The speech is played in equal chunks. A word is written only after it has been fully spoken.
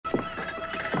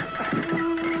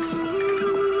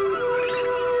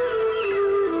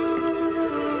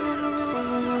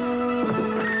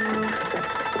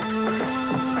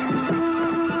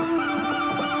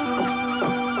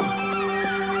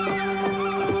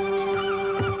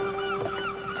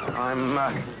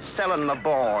selling the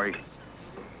boy.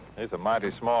 He's a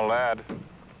mighty small lad.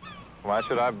 Why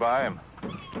should I buy him?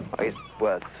 Well, he's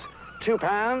worth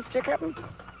 £2, dear Captain.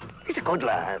 He's a good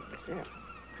lad. Yeah.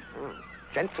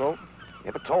 Gentle.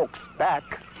 Never talks back.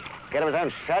 Scared of his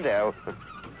own shadow.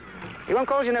 He won't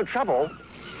cause you no trouble.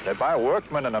 They buy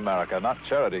workmen in America, not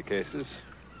charity cases.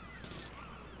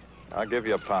 I'll give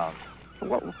you £1.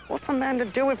 What's a man to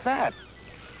do with that?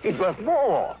 He's worth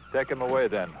more. Take him away,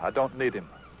 then. I don't need him.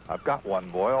 I've got one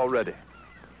boy already.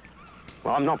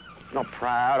 Well, I'm not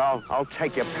proud. I'll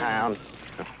take your £1.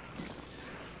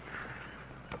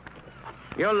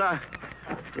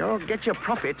 You'll get your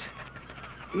profit.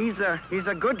 He's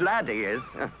a good lad, he is.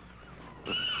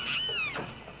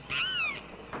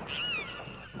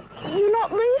 You're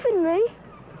not leaving me?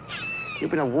 You've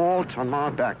been a wart on my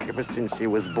back ever since you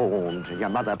was born till your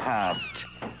mother passed.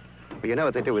 Well, you know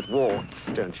what they do with warts,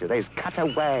 don't you? They's cut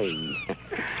away.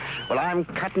 Well, I'm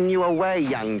cutting you away,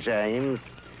 young James.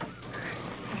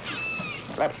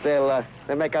 Perhaps they'll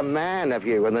make a man of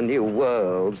you in the new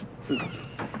world.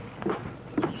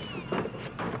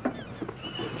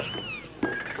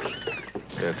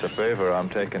 It's a favor I'm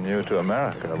taking you to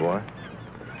America, boy.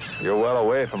 You're well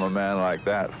away from a man like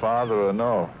that, father or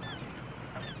no.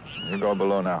 You go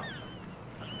below now.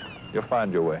 You'll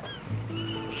find your way.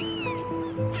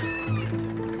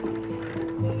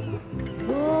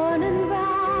 Born and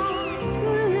bound to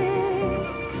live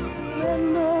where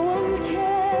no one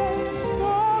cares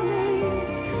for me.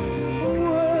 A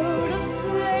world of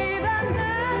slave and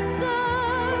master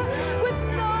with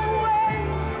no way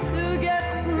to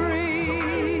get free.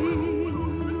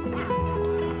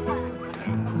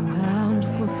 Bound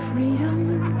for freedom,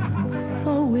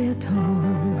 so we're told.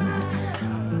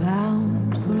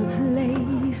 Bound for a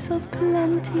place of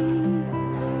plenty.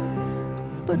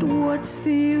 But what's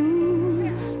the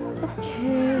use of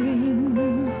caring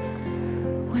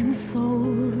when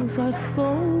souls are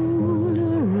sold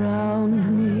around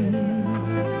me?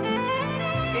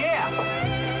 Here!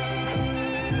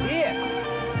 Here!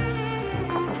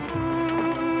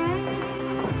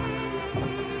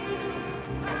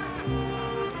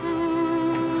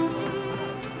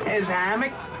 Here's a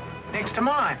hammock next to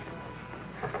mine.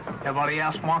 Everybody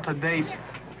else wanted these.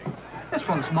 This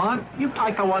one's mine. You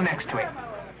take the one next to it.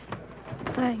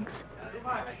 Thanks.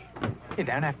 You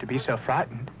don't have to be so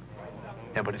frightened.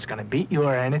 Nobody's gonna beat you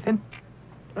or anything.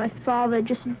 My father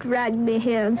just dragged me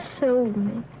here and sold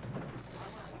me.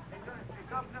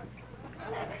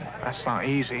 That's not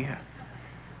easy.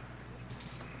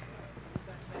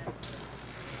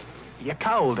 You're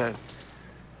cold. You're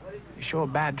sure a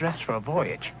bad dress for a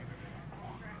voyage.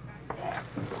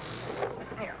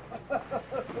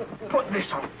 Put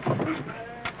this on.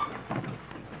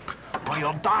 Or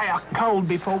you'll die of cold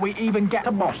before we even get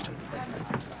to Boston.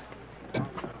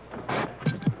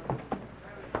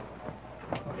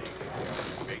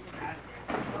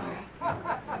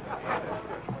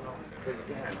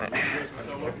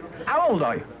 How old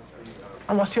are you?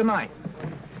 And what's your name?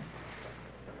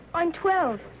 I'm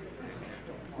 12.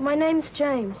 My name's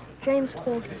James. James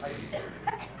Porter.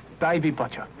 Davy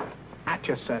Butcher. At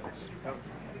your service.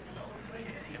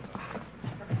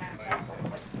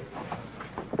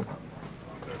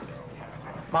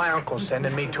 My uncle's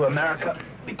sending me to America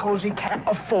because he can't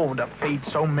afford to feed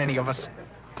so many of us.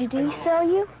 Did he sell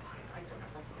you?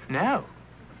 No,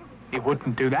 he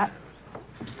wouldn't do that.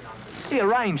 He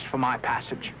arranged for my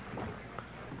passage.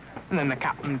 And then the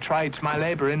captain trades my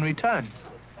labor in return.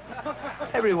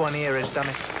 Everyone here has done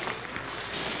it.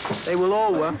 They will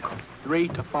all work 3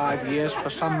 to 5 years for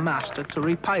some master to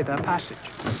repay their passage.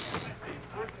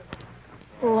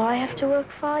 Will I have to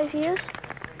work 5 years?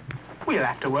 We'll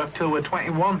have to work till we're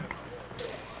 21.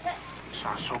 It's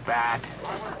not so bad.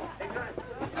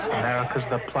 America's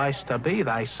the place to be,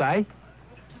 they say.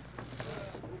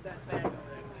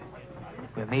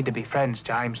 We'll need to be friends,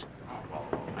 James.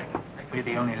 We're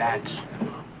the only lads.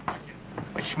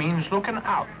 Which means looking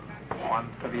out, one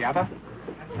for the other.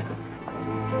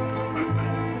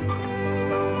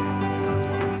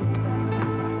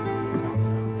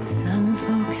 Some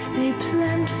folks, they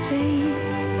plant faith,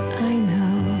 I know.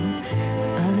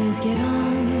 Others get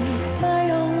on by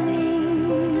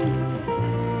owning.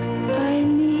 I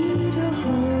need a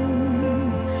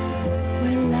home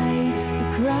where life's the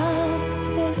crop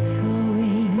they're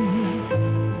sowing.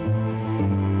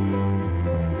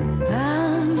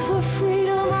 Bound for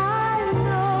freedom, I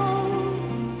know.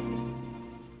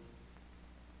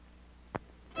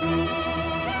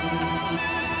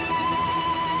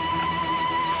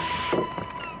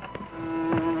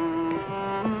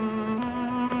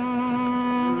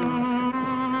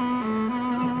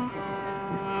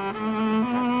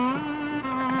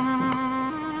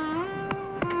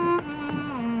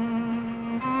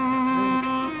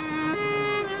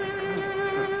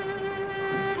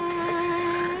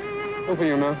 Open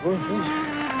your mouth, boy, please.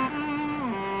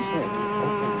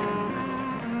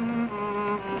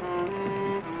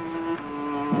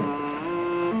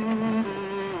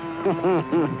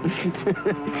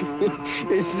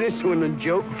 Is this one a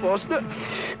joke, Foster?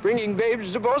 Bringing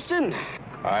babes to Boston?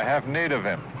 I have need of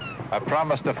him. I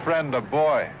promised a friend a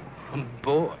boy. A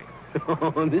boy?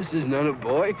 Oh, this is not a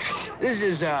boy. This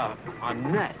is a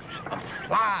net, a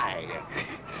fly,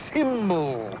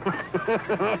 thimble.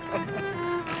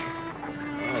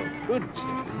 Oh, good.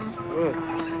 Good.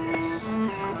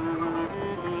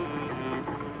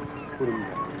 Put him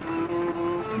down.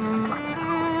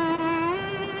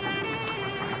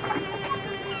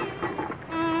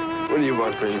 What do you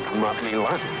want for me,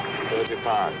 what?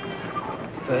 35.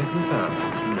 30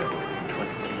 pounds. No.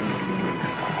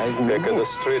 25. Pick of the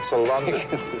streets of London.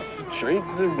 The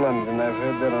streets of London. I've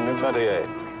heard that on every... 28.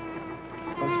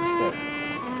 What's that?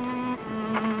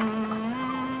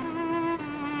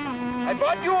 I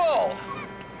bought you all.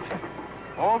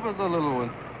 All but the little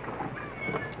one.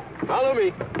 Follow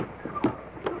me.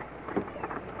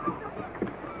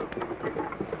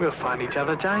 We'll find each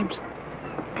other, James.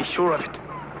 Be sure of it.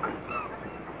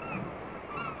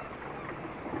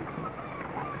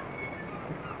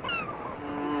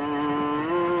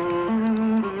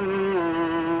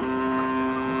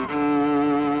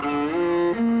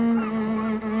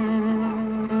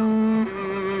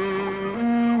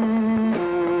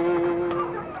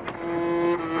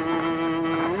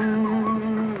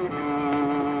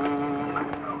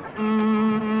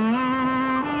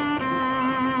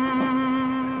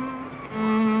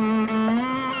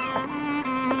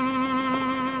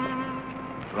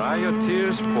 Dry your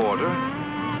tears, Porter.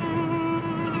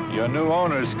 Your new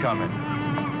owner's coming.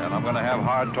 And I'm gonna have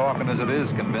hard talking as it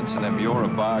is, convincing him you're a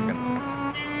bargain.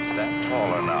 Stand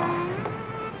taller now.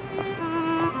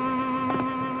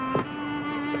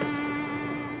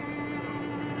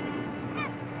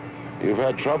 You've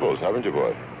had troubles, haven't you,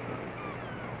 boy?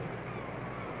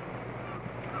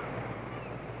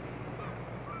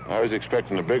 I was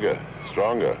expecting a bigger,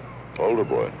 stronger, older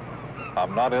boy.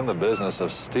 I'm not in the business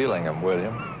of stealing him,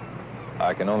 William.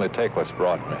 I can only take what's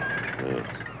brought me. Yeah.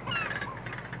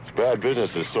 It's bad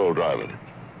business is soul driving.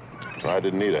 So I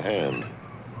didn't need a hand.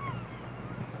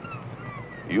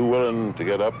 You willing to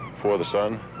get up before the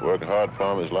sun, work hard,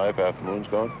 farm his life after the moon's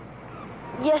gone?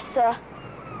 Yes, sir.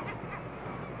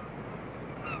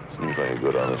 Seems like a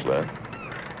good, honest lad.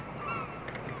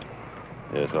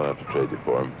 Yes, I'll have to trade you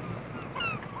for him.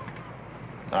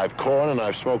 I've corn and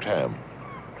I've smoked ham.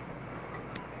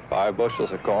 5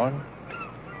 bushels of corn?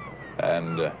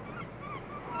 And do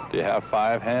you have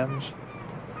 5 hams?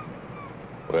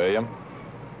 William?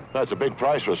 That's a big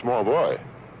price for a small boy.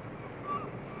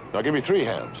 Now give me 3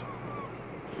 hams.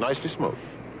 Nicely smoked.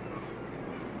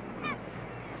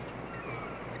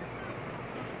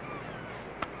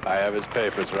 I have his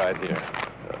papers right here.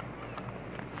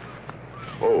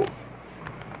 Oh,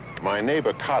 my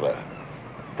neighbor Cotter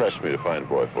pressed me to find a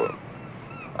boy for him.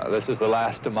 This is the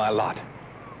last of my lot.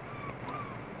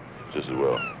 Just as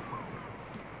well.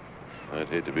 I'd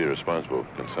hate to be responsible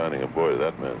for consigning a boy to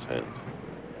that man's hands.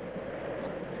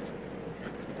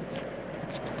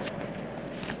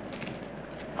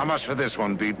 How much for this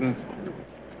one, Beaton?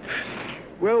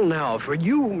 Well, now, for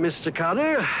you, Mr.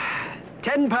 Carter,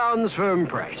 10 pounds firm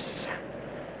price.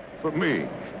 For me?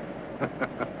 Have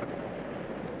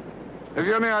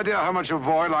you any idea how much a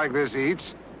boy like this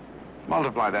eats?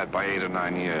 Multiply that by 8 or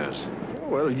 9 years.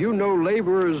 Well, you know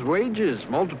laborers' wages.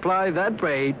 Multiply that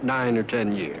by 8, 9, or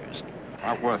 10 years.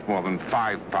 Not worth more than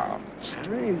 5 pounds.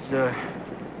 He's a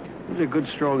good,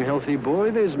 strong, healthy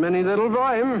boy. There's many that'll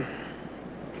buy him.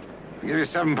 I'll give you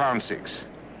 £7.6.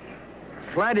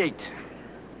 Flat 8.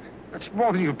 That's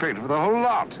more than you paid for the whole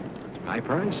lot. That's my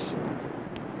price.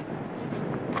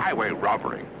 Highway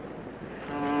robbery.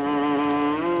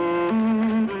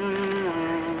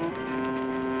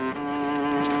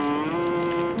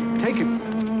 Take him.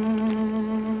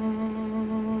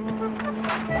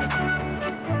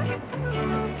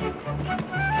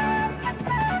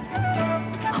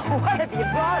 What have you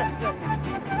brought us? A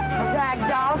rag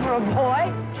doll for a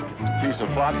boy? Piece of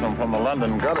flotsam from the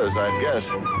London gutters, I'd guess.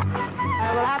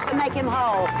 We'll have to make him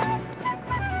whole.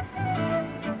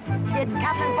 Did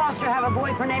Captain Foster have a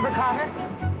boy for neighbor Carter?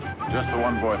 Just the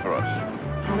one boy for us.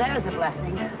 Well, there's a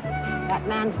blessing. That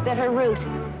man's bitter root.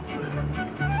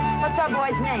 What's our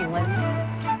boy's name,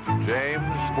 William?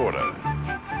 James Porter.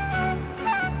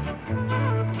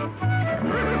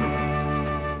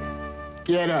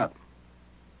 Get up,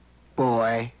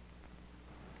 boy.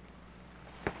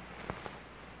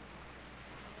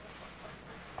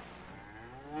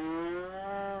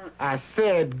 I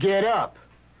said get up.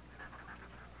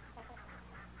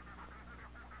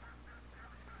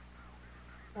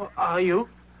 Are you?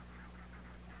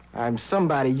 I'm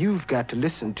somebody you've got to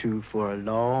listen to for a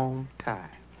long time.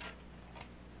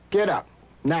 Get up,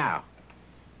 now.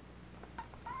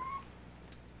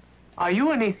 Are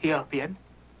you an Ethiopian?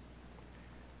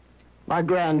 My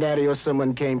granddaddy or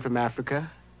someone came from Africa.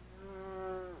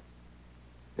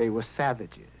 They were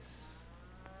savages.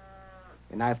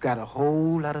 And I've got a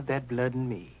whole lot of that blood in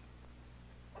me.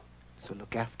 So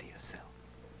look after yourself.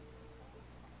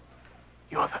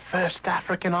 You're the first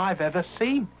African I've ever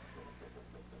seen.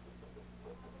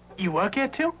 You work here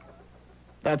too?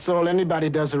 That's all anybody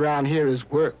does around here is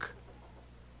work.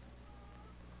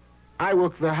 I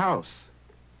work the house,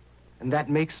 and that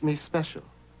makes me special.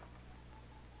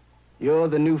 You're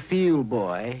the new field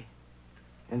boy,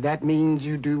 and that means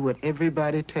you do what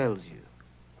everybody tells you.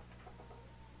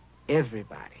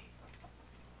 Everybody,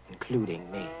 including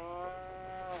me.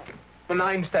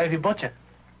 My name's Davy Butcher.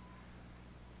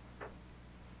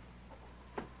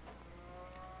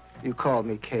 You call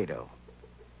me Cato.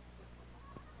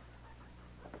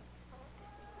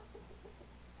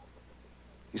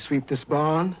 You sweep this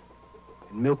barn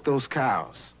and milk those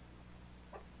cows.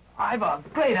 I've a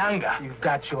great hunger. You've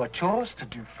got your chores to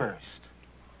do first.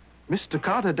 Mr.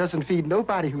 Carter doesn't feed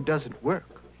nobody who doesn't work.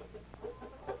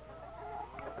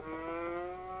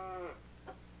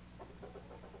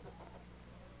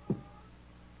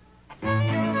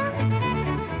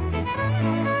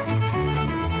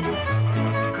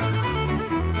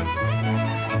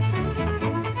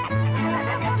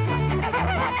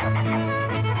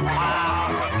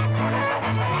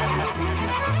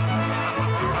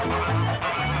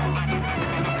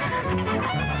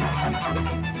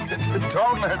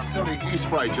 Don't let silly geese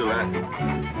fright you, lad.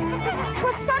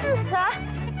 Twas sudden, sir.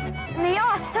 And they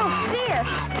are so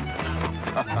fierce.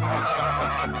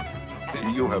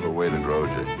 You have a way to grow,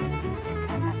 Jake.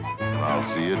 I'll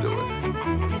see you do it.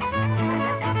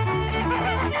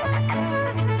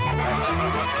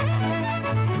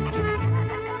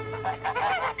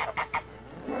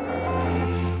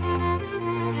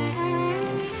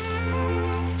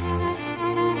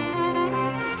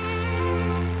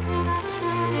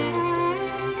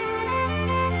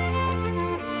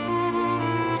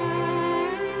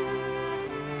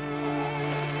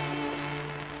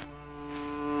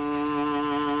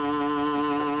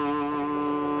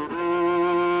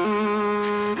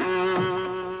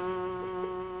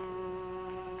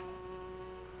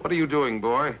 What are you doing,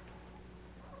 boy?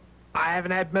 I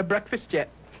haven't had my breakfast yet.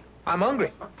 I'm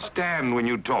hungry. Stand when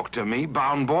you talk to me,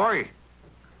 bound boy.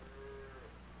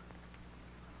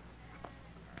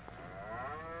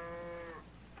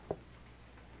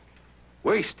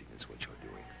 Wasting is what you're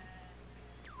doing.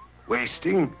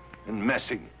 Wasting and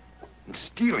messing and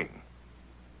stealing.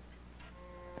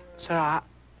 Sir,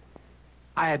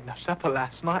 I had no supper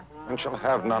last night. And shall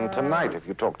have none tonight if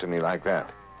you talk to me like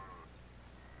that.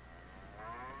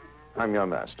 I'm your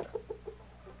master.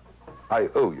 I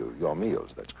owe you your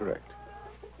meals, that's correct.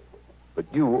 But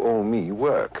you owe me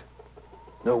work.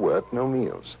 No work, no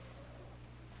meals.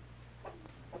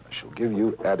 I shall give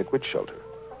you adequate shelter,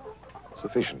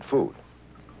 sufficient food.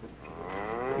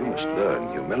 You must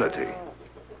learn humility,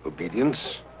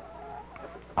 obedience,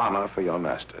 honor for your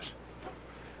masters.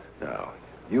 Now,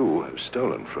 you have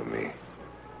stolen from me.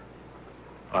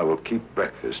 I will keep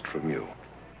breakfast from you.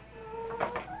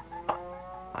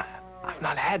 I've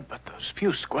not had but those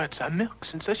few squirts of milk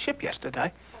since the ship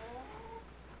yesterday.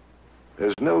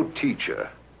 There's no teacher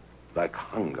like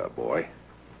hunger, boy.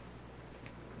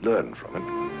 Learn from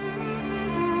it.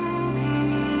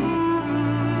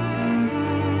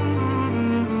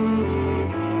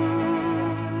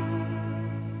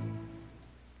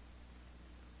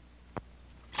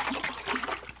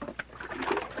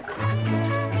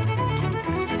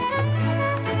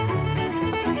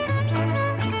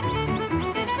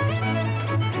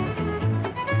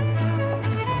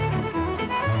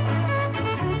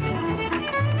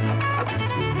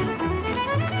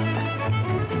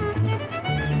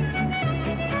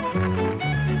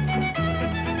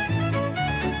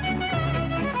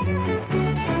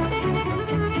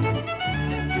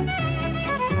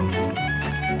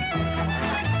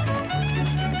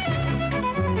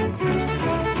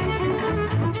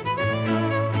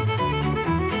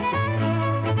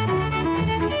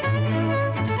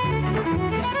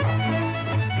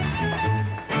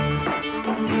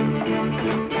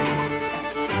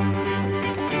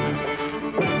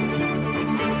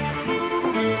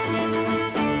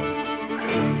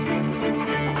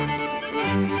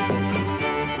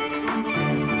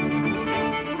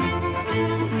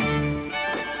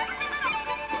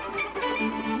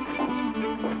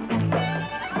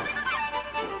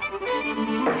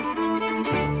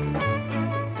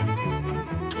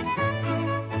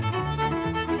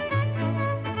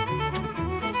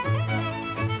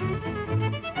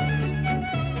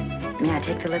 May I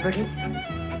take the liberty?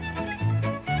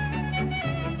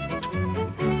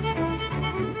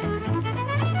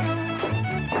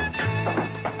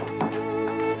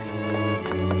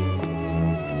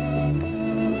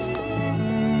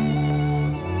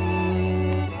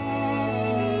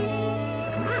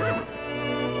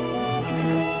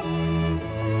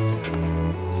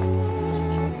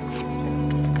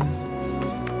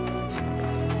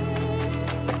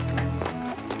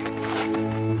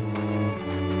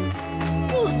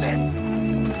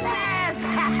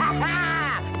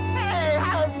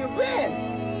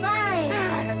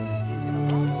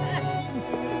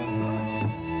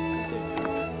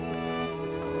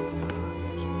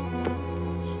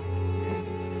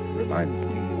 Remind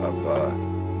me of,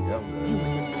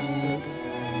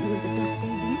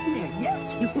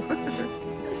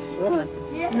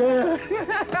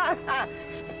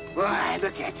 Boy,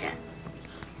 look at you.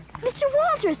 Mr.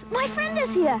 Walters, my friend is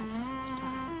here.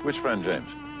 Which friend, James?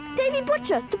 Davy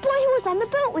Butcher, the boy who was on the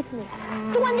boat with me.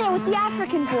 The one there with the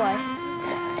African boy.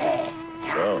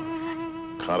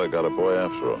 So, Carter got a boy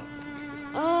after all.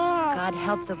 God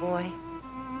help the boy.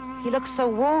 He looks so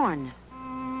worn.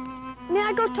 May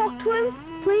I go talk to him,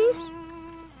 please?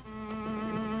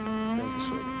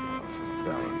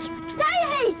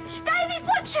 Davy! Davy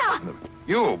Butcher!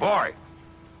 you, boy.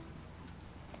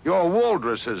 You're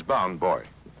Waldress's bound boy.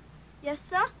 Yes,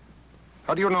 sir?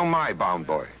 How do you know my bound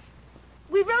boy?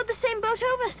 We rode the same boat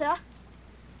over, sir.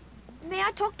 May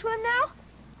I talk to him now?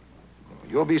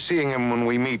 You'll be seeing him when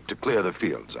we meet to clear the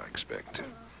fields, I expect.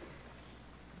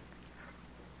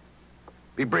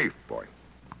 Be brief, boy.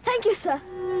 Thank you, sir.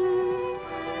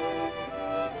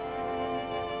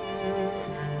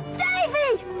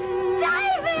 Davy!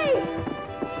 Davy!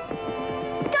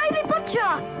 Davy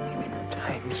Butcher!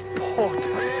 James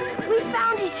Porter. We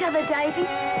found each other, Davy.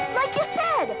 Like you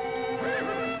said.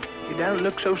 You don't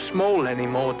look so small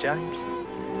anymore, James.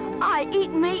 I eat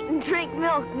meat and drink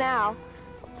milk now.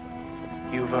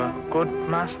 You've a good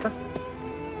master?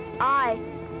 Aye.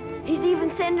 He's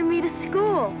even sending me to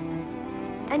school.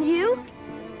 And you?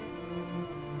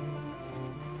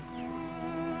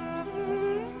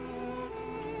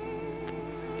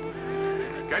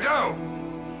 Gato!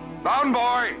 Bound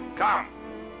boy, come.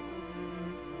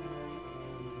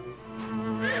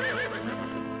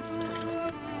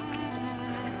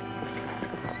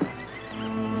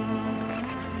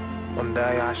 One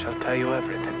day I shall tell you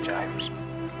everything, James.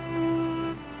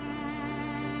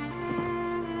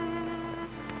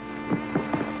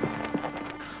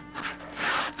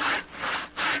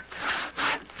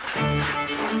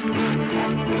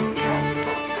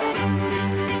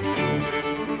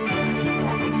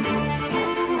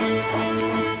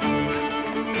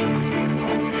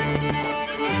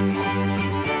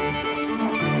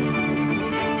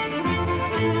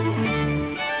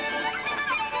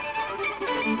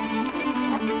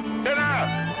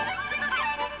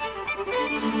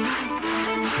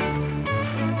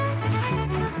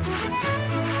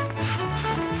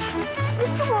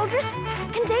 Mr. Waldress,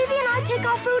 can Davy and I take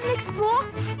our food and explore?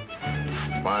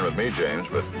 Fine with me, James,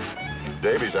 but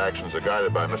Davy's actions are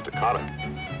guided by Mr. Cotter.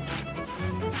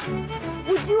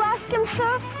 Would you ask him,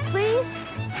 sir, please?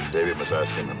 Davy must ask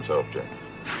him himself, James.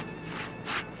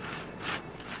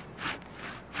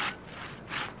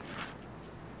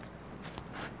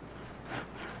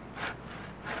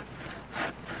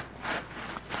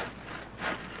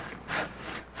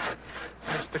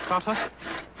 Mr. Cotter?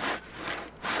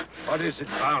 What is it,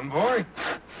 bound boy?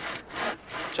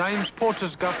 James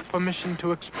Porter's got permission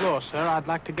to explore, sir. I'd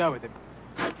like to go with him.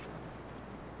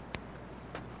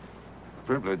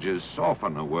 Privileges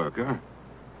soften a worker.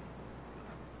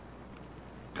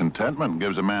 Contentment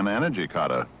gives a man energy,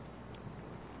 Cotter.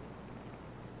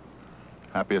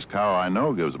 Happiest cow I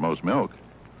know gives the most milk.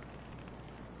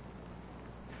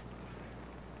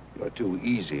 You're too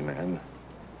easy, man.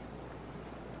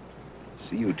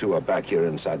 See, you two are back here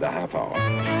inside the half hour.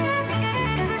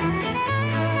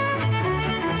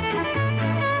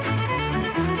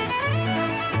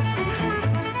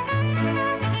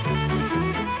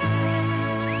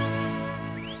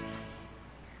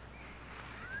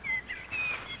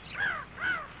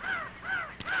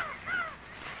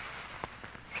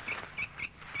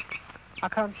 I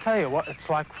can't tell you what it's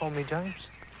like for me, James.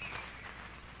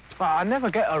 Well, I never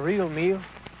get a real meal.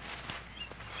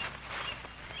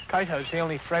 Cato's the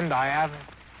only friend I have.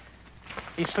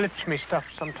 He slips me stuff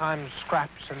sometimes,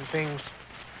 scraps and things.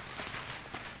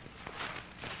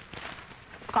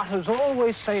 Cato's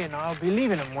always saying I'll be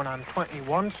leaving him when I'm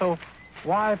 21, so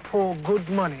why pour good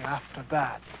money after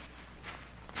that?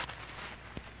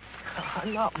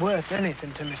 I'm not worth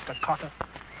anything to Mr. Cotter.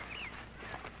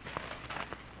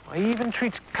 He even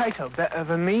treats Cato better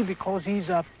than me because he's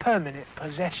a permanent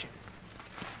possession.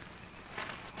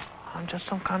 I'm just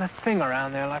some kind of thing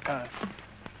around there, like a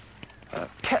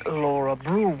kettle or a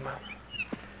broom.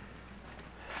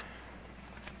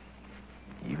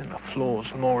 Even the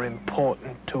floor's more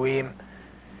important to him.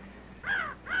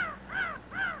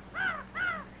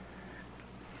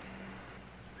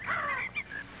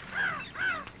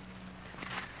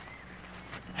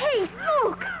 Hey,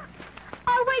 look!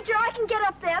 I'll wager I can get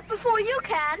up there before you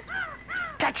can.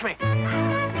 Catch me!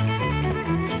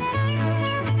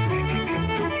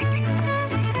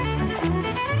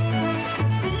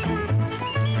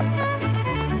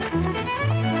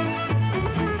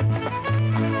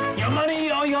 Your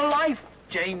money or your life,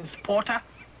 James Porter?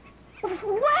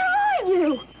 Where are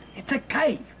you? It's a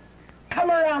cave. Come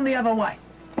around the other way.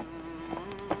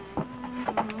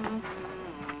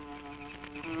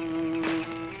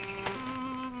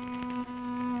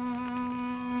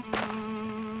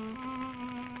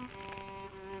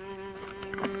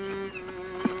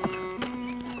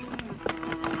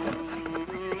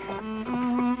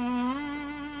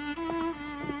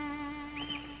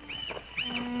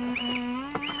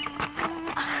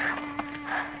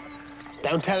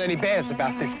 Don't tell any bears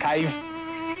about this cave.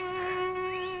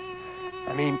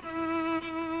 I mean,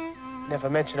 never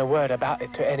mention a word about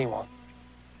it to anyone.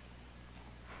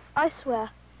 I swear.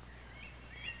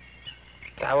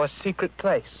 It's our secret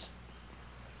place.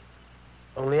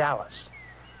 Only ours.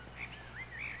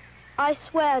 I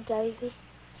swear, Davy.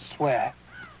 Swear.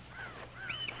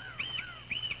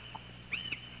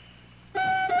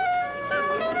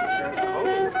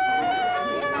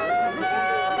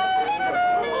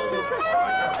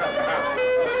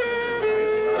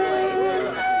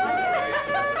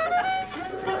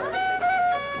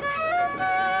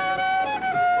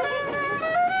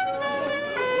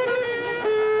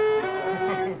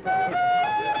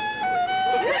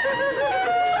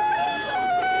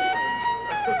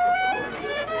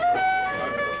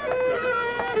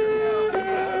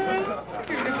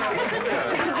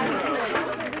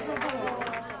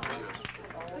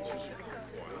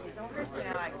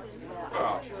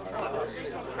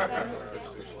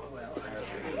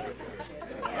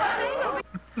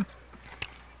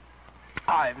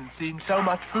 I haven't seen so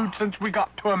much food since we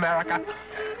got to America.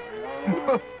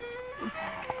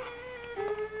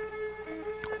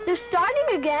 They're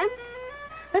starting again.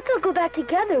 Let's all go back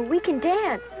together. We can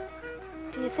dance.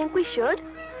 Do you think we should?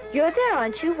 You're there,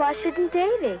 aren't you? Why shouldn't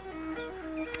Davy?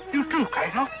 You too,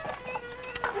 Cato.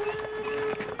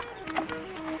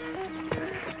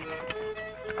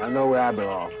 I know where I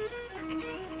belong.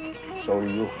 So do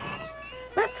you.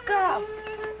 Let's go.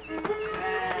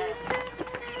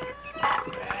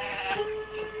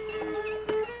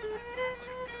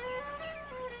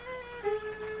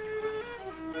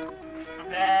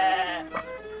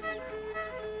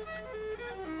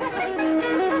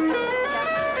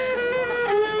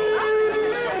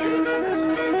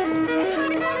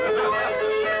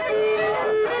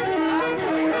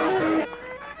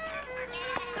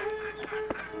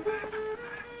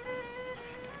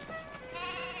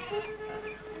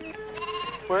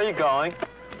 Where are you going?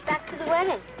 Back to the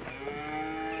wedding.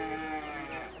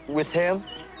 With him?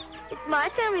 It's my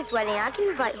family's wedding. I can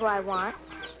invite who I want.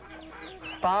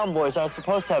 Farm boys aren't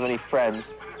supposed to have any friends.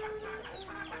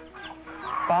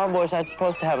 Farm boys aren't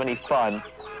supposed to have any fun.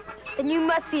 Then you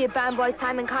must be a band boy,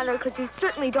 Simon Connor, because you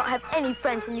certainly don't have any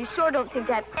friends, and you sure don't seem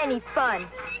to have any fun.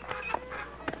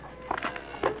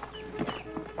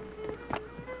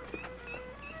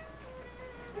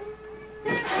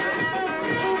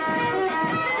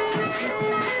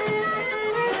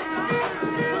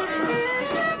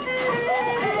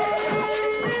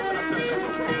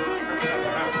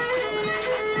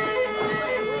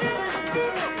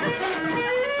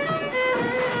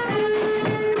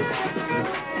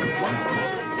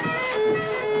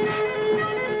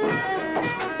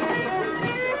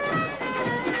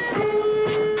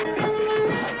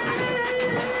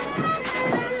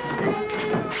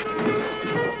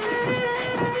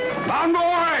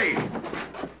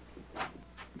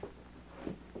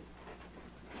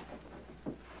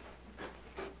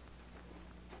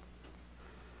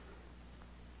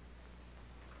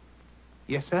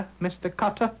 Yes, sir, Mr.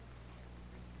 Cutter?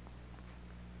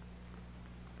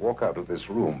 Walk out of this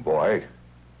room, boy.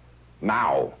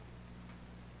 Now.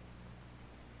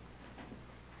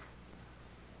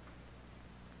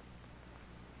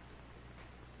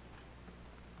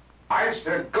 I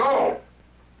said go!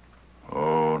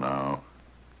 Oh, no.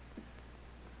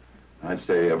 I'd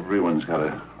say everyone's got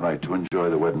a right to enjoy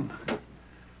the wedding.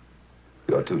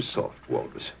 You're too soft,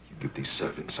 Walrus. You give these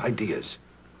servants ideas.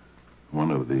 One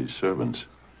of these servants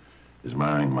is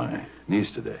marrying my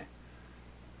niece today.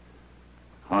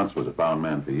 Hans was a bound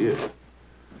man for years.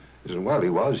 As well he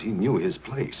was, he knew his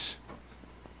place.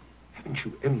 Haven't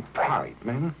you any pride,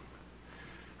 man?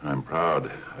 I'm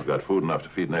proud. I've got food enough to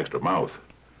feed an extra mouth.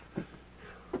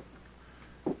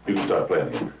 You can start playing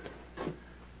again.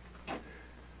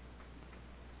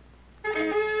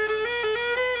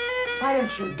 Why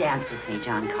don't you dance with me,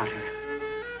 John Carter?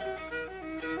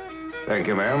 Thank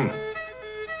you, ma'am.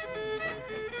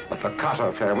 But the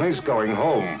Cotter family's going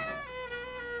home.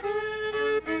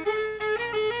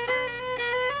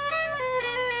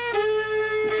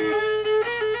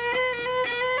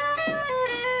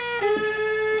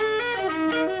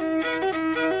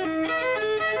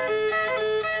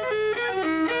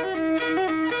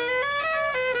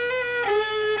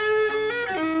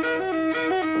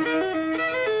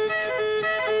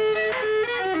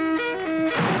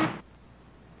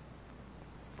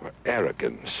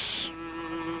 Arrogance,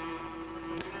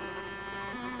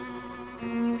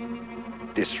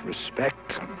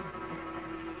 disrespect,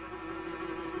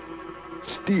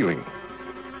 stealing,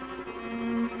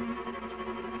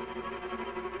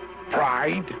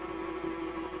 pride,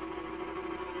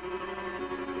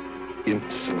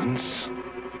 insolence,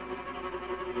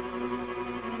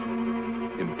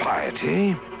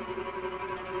 impiety,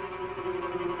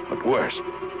 but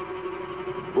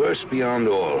worse beyond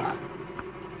all,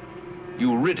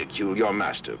 you ridicule your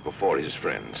master before his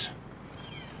friends.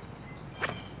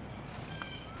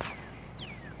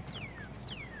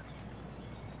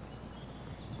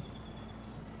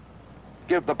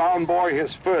 Give the bound boy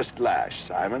his first lash,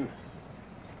 Simon.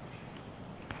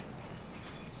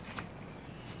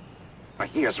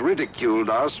 He has ridiculed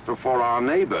us before our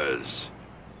neighbors.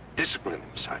 Discipline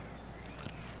him, Simon.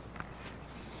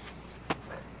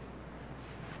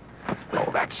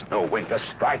 Oh, that's no way to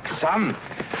strike, son.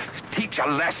 Teach a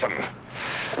lesson.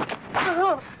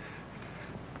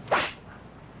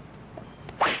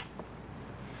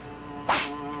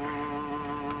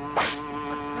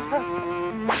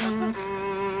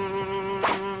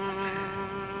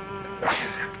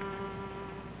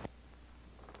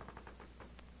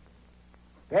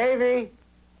 Davy,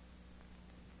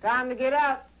 time to get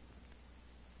up.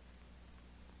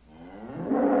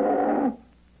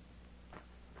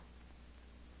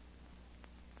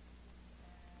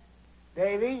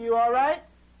 Davy, you all right?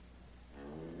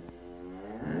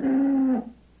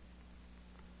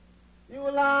 You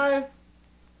alive?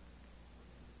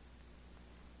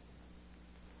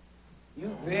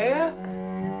 You there?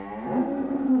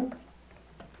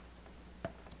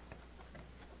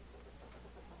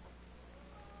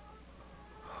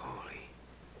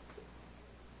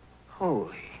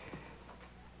 Holy.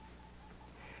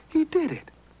 He did it.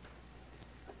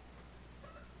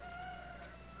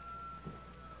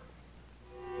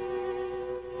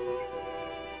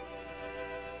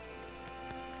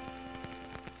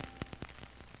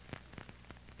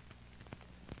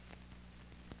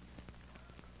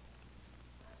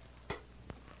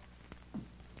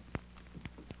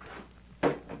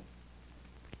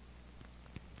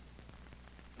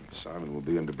 Simon will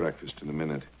be in to breakfast in a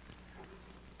minute.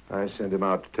 I sent him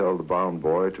out to tell the bound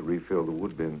boy to refill the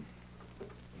wood bin.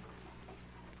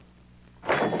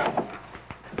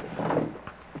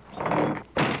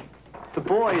 The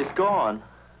boy is gone.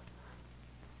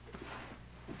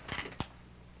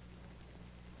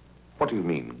 What do you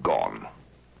mean, gone?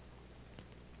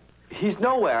 He's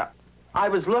nowhere. I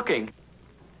was looking.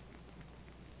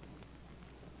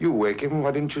 You wake him,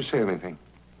 why didn't you say anything?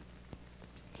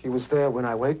 He was there when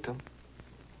I waked him.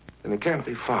 Then he can't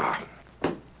be far.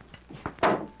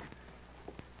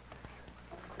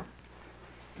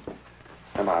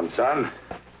 Come on, son.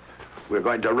 We're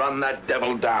going to run that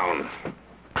devil down.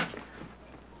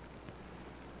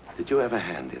 Did you have a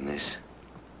hand in this?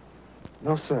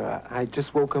 No, sir. I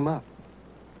just woke him up.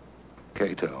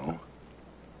 Cato,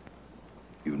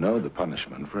 you know the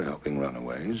punishment for helping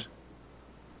runaways.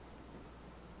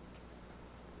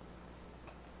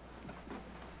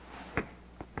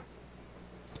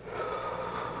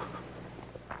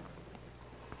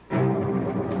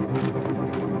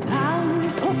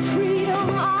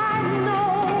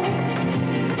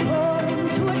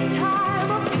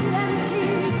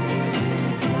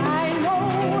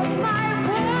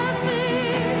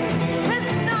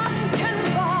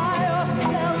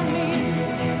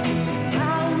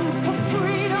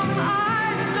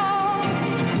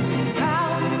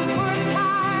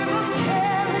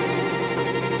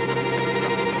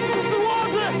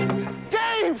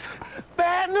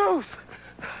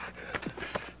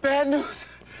 Bad news.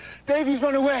 Davy's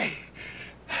run away.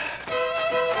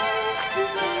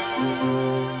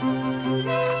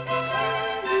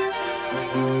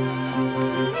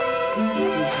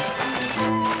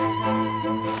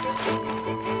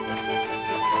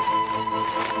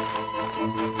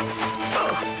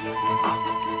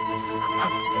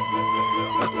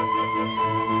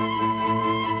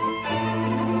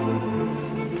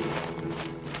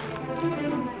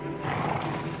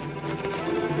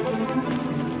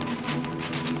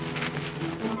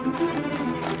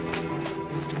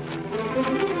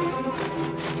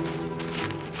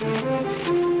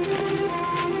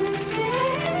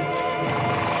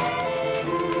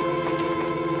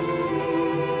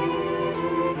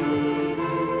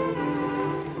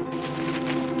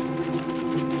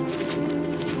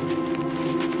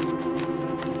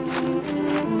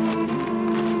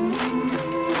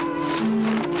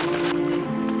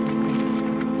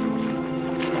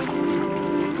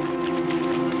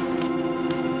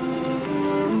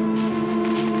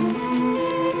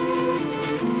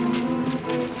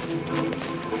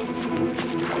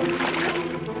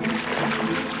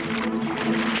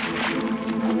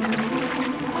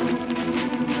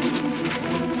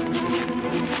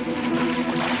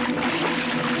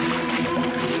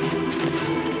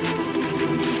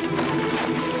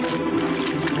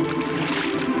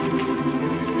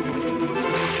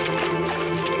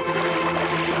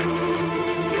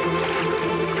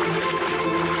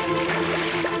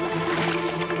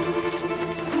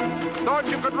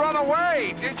 run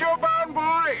away, did you, bound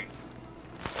boy?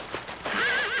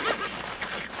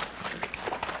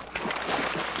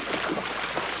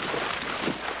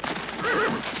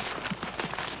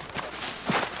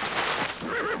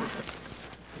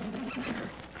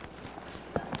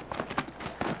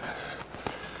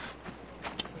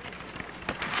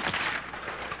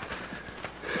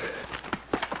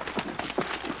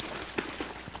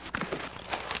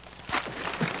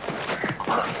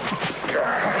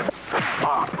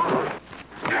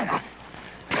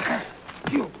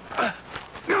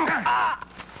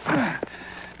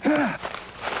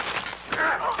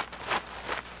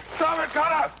 Stop it,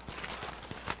 Connor!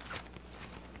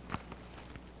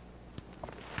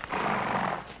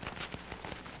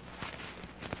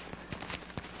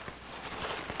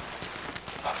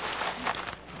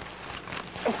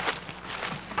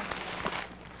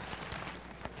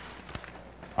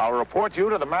 I'll report you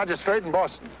to the magistrate in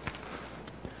Boston.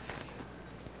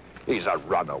 He's a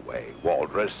runaway,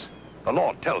 Walrus. The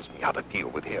law tells me how to deal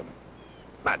with him.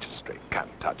 Magistrate can't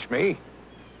touch me.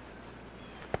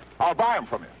 I'll buy him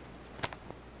from you.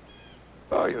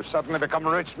 Oh, you've suddenly become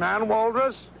a rich man,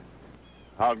 Walrus?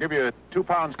 I'll give you 2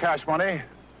 pounds cash money,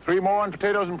 3 more in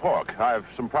potatoes and pork. I have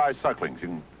some prize sucklings. You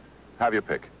can have your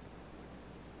pick.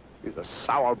 He's a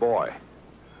sour boy.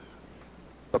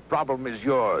 The problem is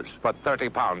yours for 30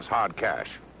 pounds hard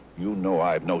cash. You know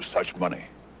I've no such money.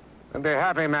 And be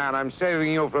happy, man. I'm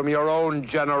saving you from your own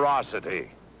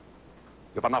generosity.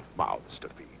 You've enough mouths to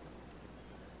feed.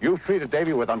 You've treated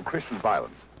Davy with unchristian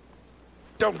violence.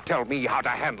 Don't tell me how to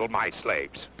handle my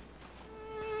slaves.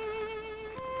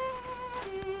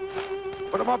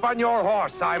 Put him up on your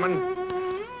horse, Simon.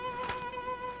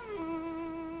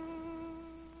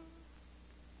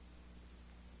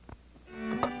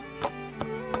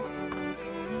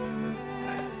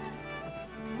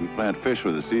 We plant fish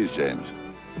with the seeds, James.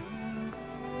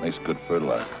 Makes good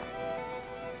fertilizer.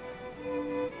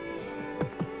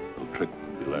 Little trick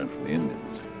we learned from the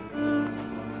Indians.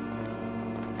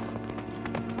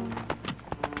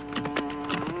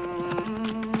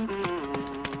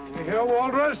 You hear,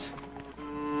 Walrus?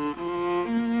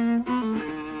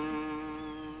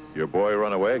 Your boy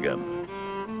run away again.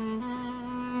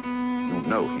 You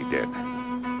know he did.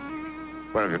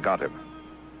 Where have you got him?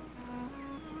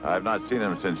 I've not seen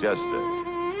him since yesterday.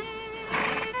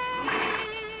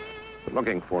 Been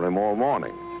looking for him all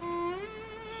morning.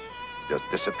 Just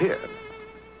disappeared.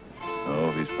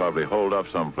 Oh, he's probably holed up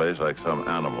someplace like some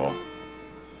animal.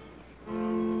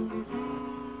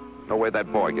 No way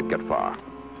that boy could get far.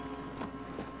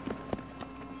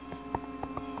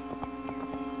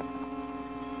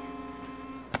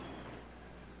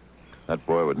 That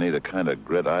boy would need a kind of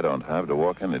grit I don't have to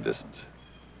walk any distance.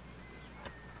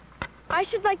 I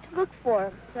should like to look for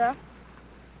him, sir.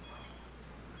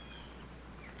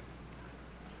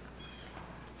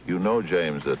 You know,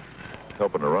 James, that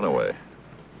helping a runaway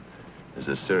is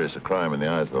as serious a crime in the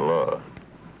eyes of the law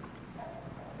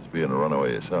as being a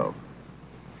runaway yourself.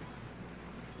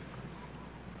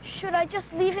 Should I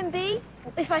just leave him be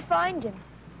if I find him?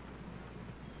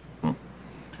 The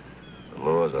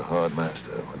law is a hard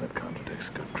master when it contradicts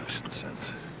good Christian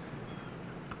sense.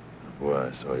 The boy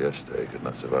I saw yesterday could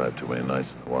not survive too many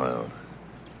nights in the wild.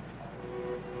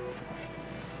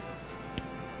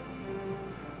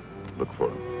 Look for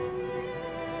him.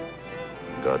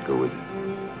 God go with you.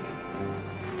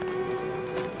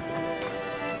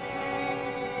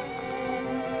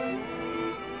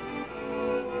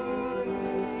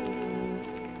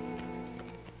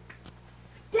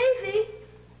 Davy?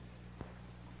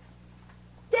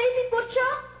 Davy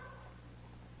Butcher?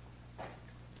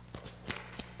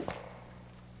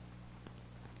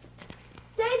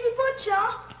 Davy Butcher?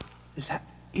 Is that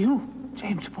you,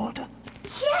 James Porter?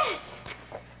 Yes!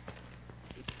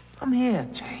 Come here,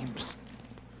 James.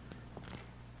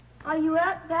 Are you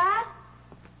out bad?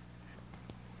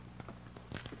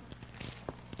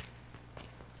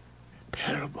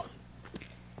 Terrible.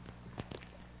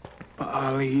 But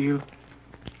are you?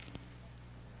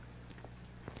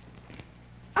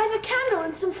 I've a candle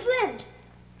and some flint.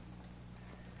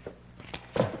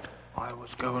 I was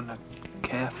going to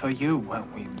care for you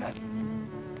when we met.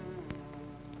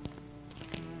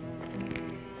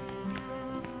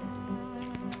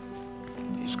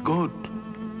 It's good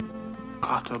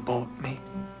Carter bought me.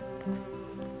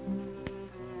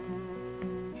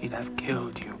 He'd have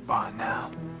killed you by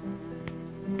now.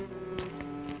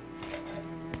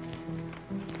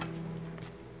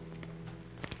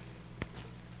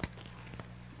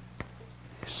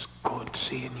 It's good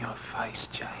seeing your face,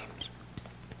 James.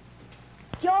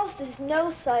 Yours is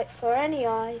no sight for any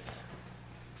eyes.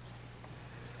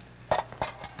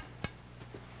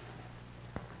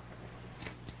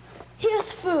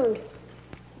 food.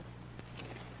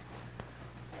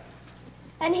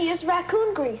 And here's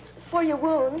raccoon grease for your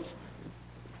wounds.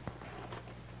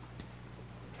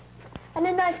 And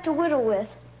a knife to whittle with.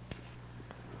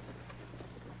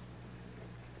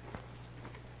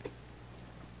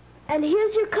 And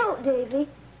here's your coat, Davy.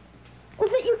 Was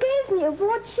it you gave me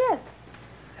aboard ship?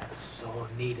 That's so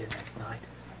needed at night.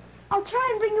 I'll try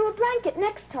and bring you a blanket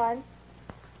next time.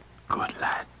 Good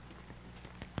lad.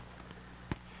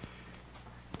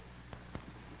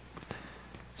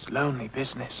 It's lonely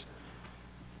business.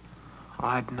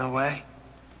 Hiding away.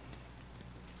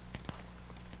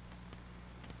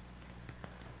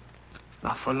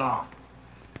 Not for long.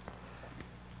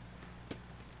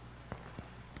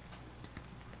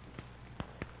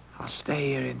 I'll stay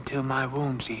here until my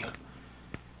wounds heal.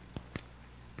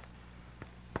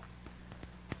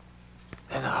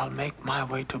 Then I'll make my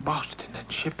way to Boston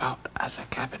and ship out as a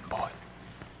cabin boy.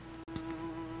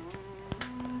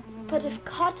 But if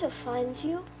Carter finds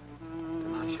you?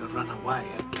 I shall run away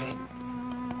again.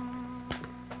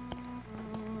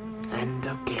 And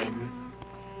again.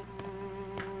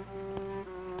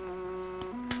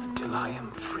 Until I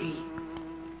am free.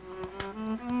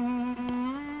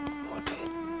 Or dead.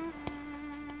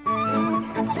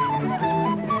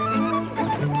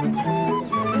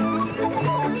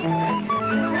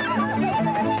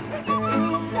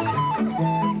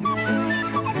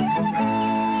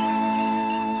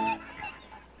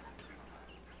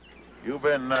 You've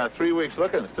been 3 weeks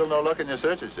looking. Still no luck in your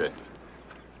searches, Jay.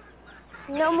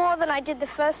 No more than I did the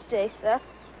first day, sir.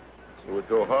 It would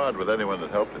go hard with anyone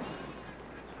that helped him.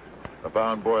 A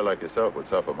bound boy like yourself would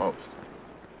suffer most.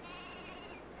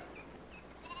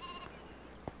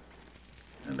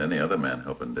 And any other man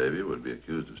helping Davy would be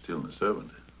accused of stealing a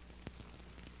servant.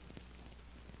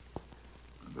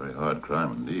 A very hard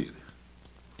crime indeed.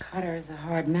 Carter is a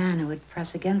hard man who would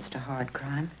press against a hard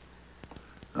crime.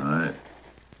 Aye.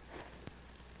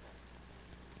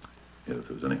 Yet if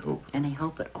there was any hope Any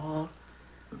hope at all?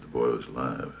 that the boy was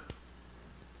alive,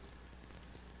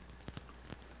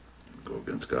 it'd go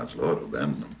against God's law to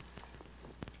abandon him.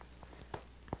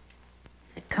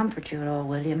 If it comforts you at all,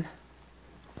 William,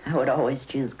 I would always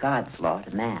choose God's law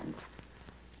to man's.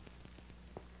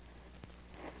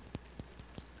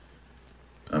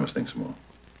 I must think some more.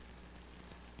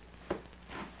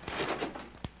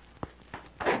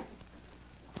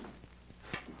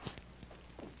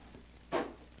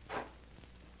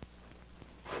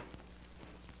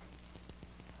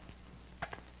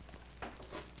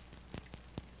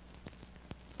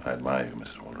 I admire you,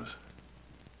 Mrs. Walters.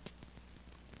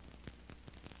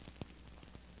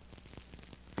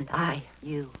 And I,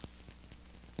 you.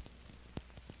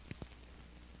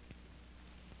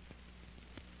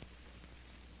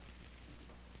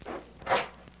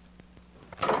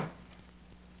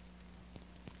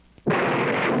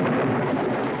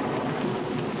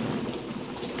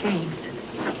 James.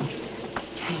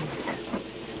 James.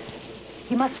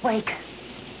 You must wake.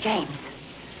 James.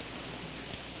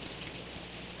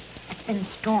 It's been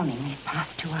storming these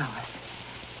past 2 hours.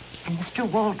 And Mr.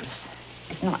 Walters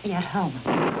is not yet home.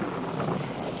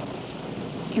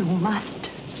 You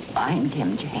must find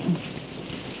him, James.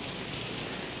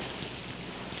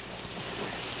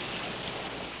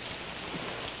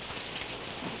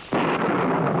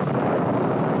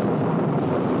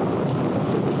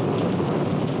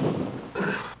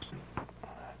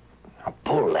 Now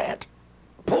pull, lad.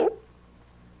 Pull.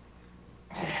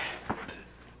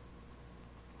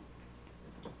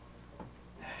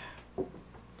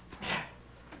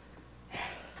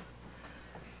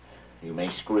 You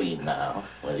may scream now,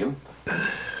 William.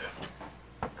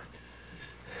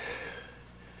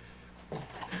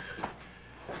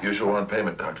 You shall want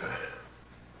payment, Doctor.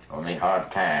 Only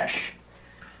hard cash.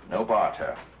 No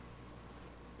barter.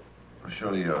 Well,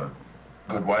 surely your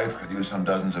good wife could use some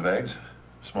dozens of eggs.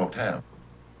 Smoked ham.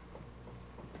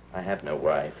 I have no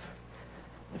wife.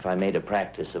 If I made a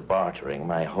practice of bartering,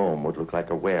 my home would look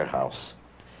like a warehouse.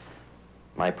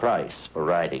 My price for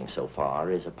riding so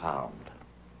far is £1.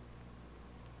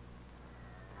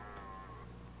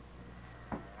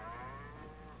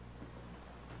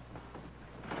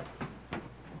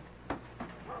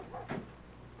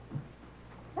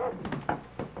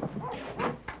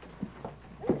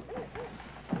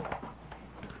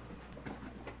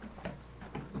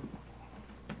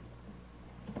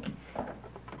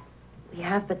 We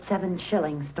have but 7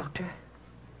 shillings, Doctor.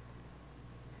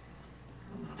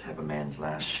 I'll not have a man's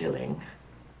last shilling.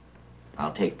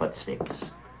 I'll take but 6.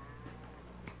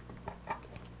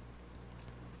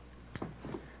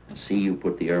 See you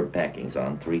put the herb packings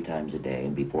on 3 times a day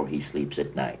and before he sleeps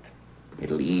at night.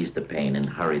 It'll ease the pain and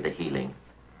hurry the healing.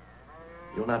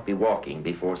 You'll not be walking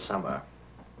before summer,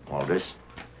 Aldous.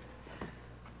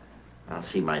 I'll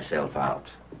see myself out.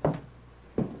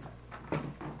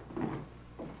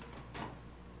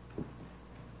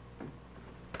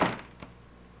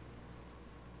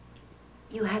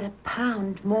 You had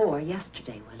 £1 more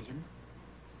yesterday, William.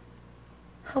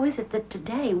 How is it that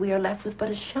today we are left with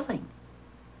but a shilling?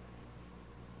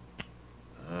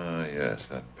 Ah, yes,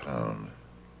 that £1.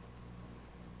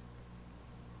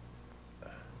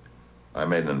 I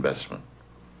made an investment.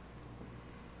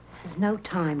 This is no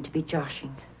time to be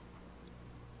joshing.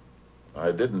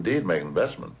 I did indeed make an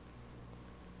investment.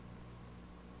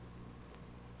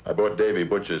 I bought Davy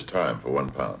Butcher's time for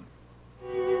 £1.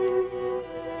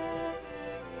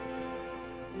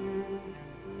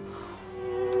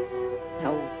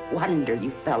 No wonder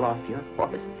you fell off your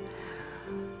horse.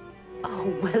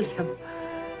 Oh, William.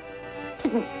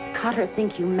 Didn't Cutter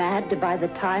think you mad to buy the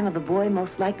time of a boy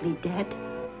most likely dead?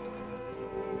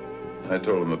 I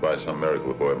told him that by some miracle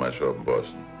the boy might show up in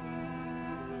Boston.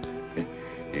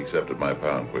 He accepted my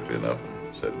 £1 quickly enough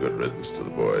and said good riddance to the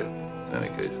boy in any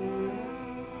case.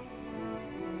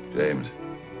 James,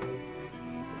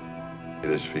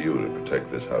 it is for you to protect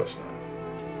this house now.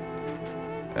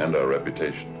 And our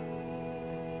reputation.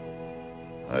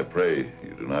 I pray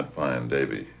you do not find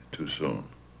Davy too soon.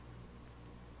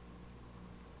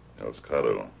 Else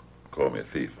Carter will call me a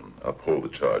thief and uphold the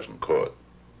charge in court.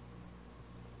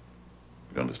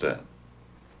 You understand?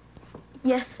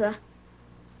 Yes, sir.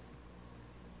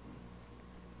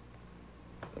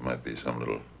 There might be some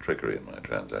little trickery in my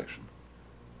transaction.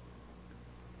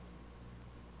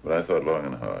 But I thought long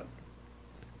and hard.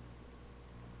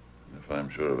 And if I'm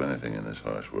sure of anything in this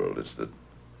harsh world, it's that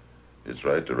it's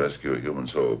right to rescue a human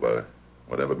soul by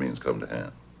whatever means come to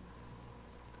hand.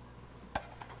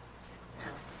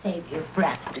 Save your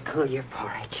breath to cool your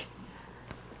porridge.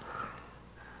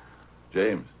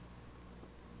 James,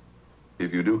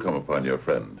 if you do come upon your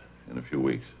friend in a few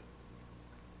weeks,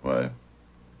 why,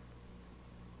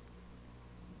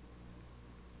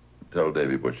 tell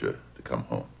Davy Butcher to come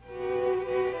home.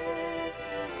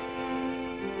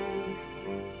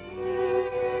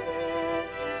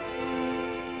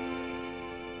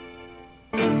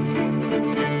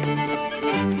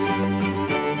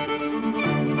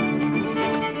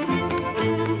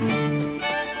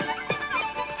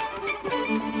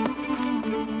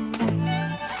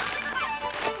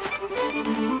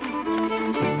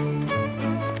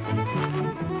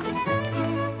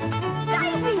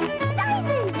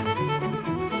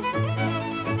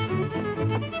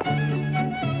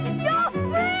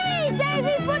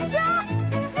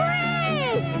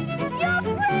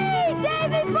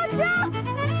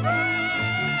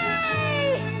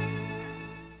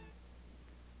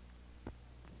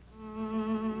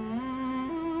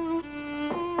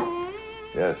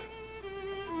 Yes.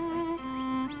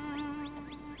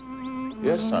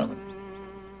 Yes, Simon.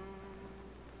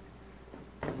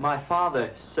 My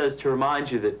father says to remind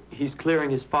you that he's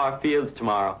clearing his far fields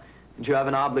tomorrow, and you have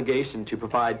an obligation to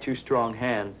provide 2 strong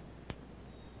hands.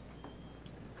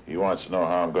 He wants to know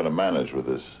how I'm going to manage with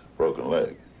this broken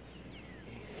leg.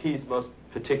 He's most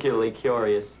particularly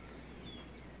curious.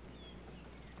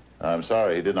 I'm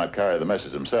sorry he did not carry the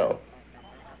message himself.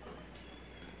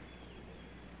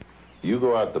 You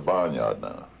go out the barnyard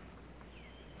now,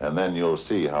 and then you'll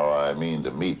see how I mean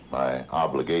to meet my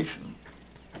obligation.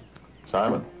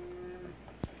 Simon,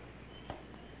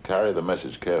 carry the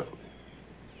message carefully.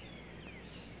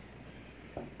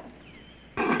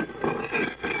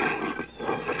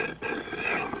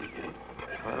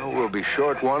 Well, we'll be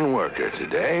short one worker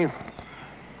today.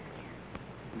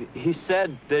 He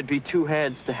said there'd be 2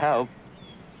 hands to help.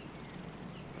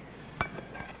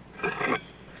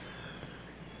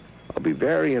 I'll be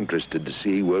very interested to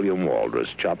see William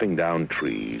Walrus chopping down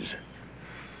trees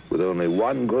with only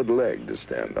one good leg to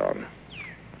stand on.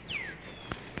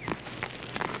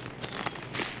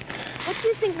 What do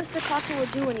you think Mr. Cotter will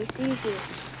do when he sees you?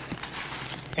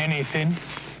 Anything.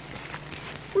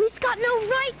 Well, he's got no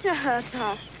right to hurt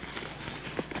us.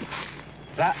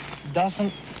 That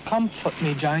doesn't comfort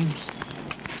me, James.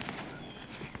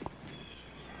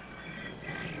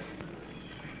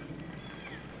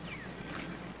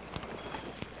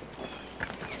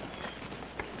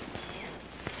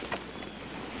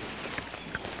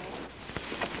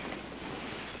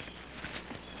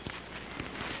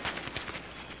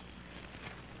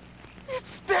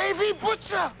 Davy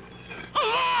Butcher!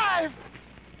 Alive!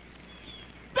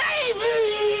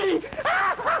 Davy!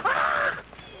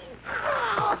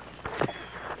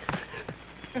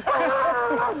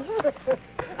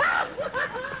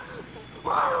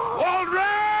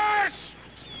 Walrus!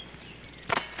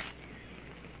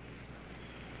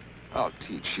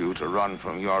 teach you to run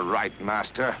from your right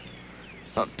master.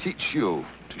 I'll teach you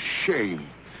to shame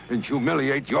and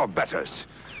humiliate your betters.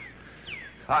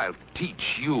 I'll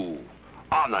teach you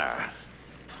honor.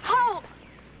 How?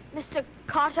 Mr.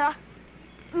 Carter,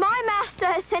 my master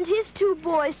has sent his 2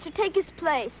 boys to take his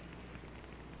place.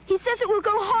 He says it will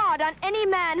go hard on any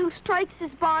man who strikes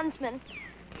his bondsman.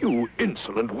 You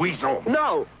insolent weasel.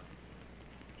 No!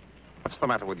 What's the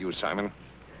matter with you, Simon?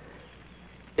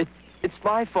 It's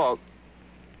my fault.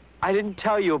 I didn't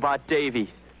tell you about Davy.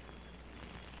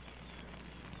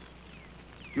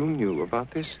 You knew about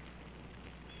this?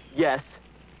 Yes.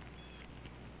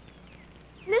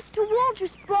 Mr.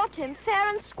 Walters bought him fair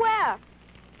and square.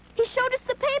 He showed us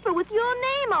the paper with your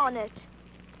name on it.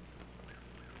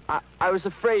 I was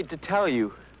afraid to tell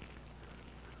you.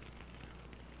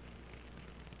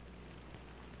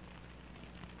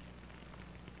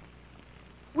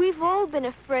 We've all been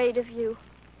afraid of you.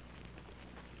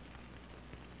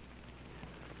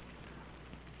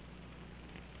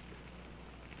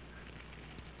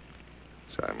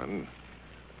 Simon.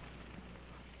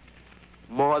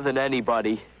 More than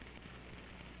anybody.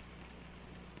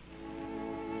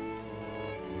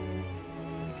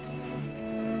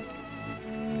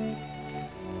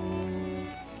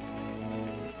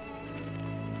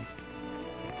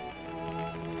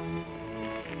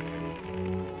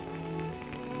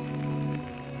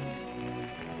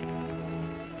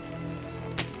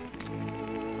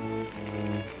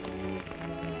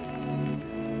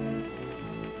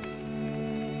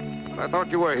 I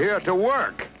thought you were here to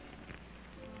work.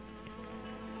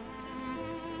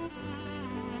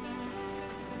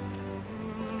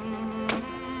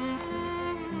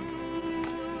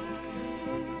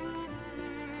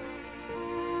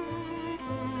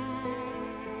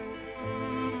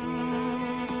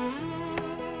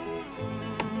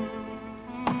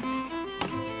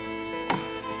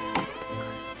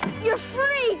 You're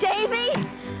free, Davy!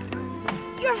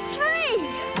 You're free!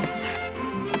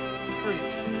 Free!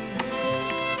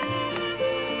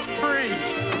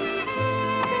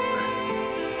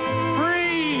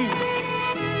 Free!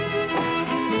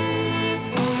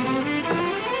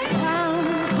 Bound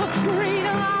for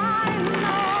freedom, I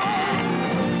know.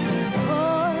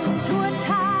 Born to a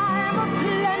time of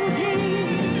plenty.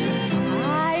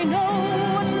 I know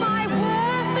what my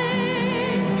worth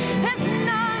is, as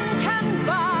none can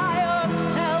buy or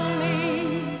sell me.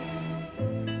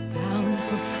 Bound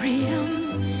for freedom,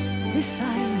 this I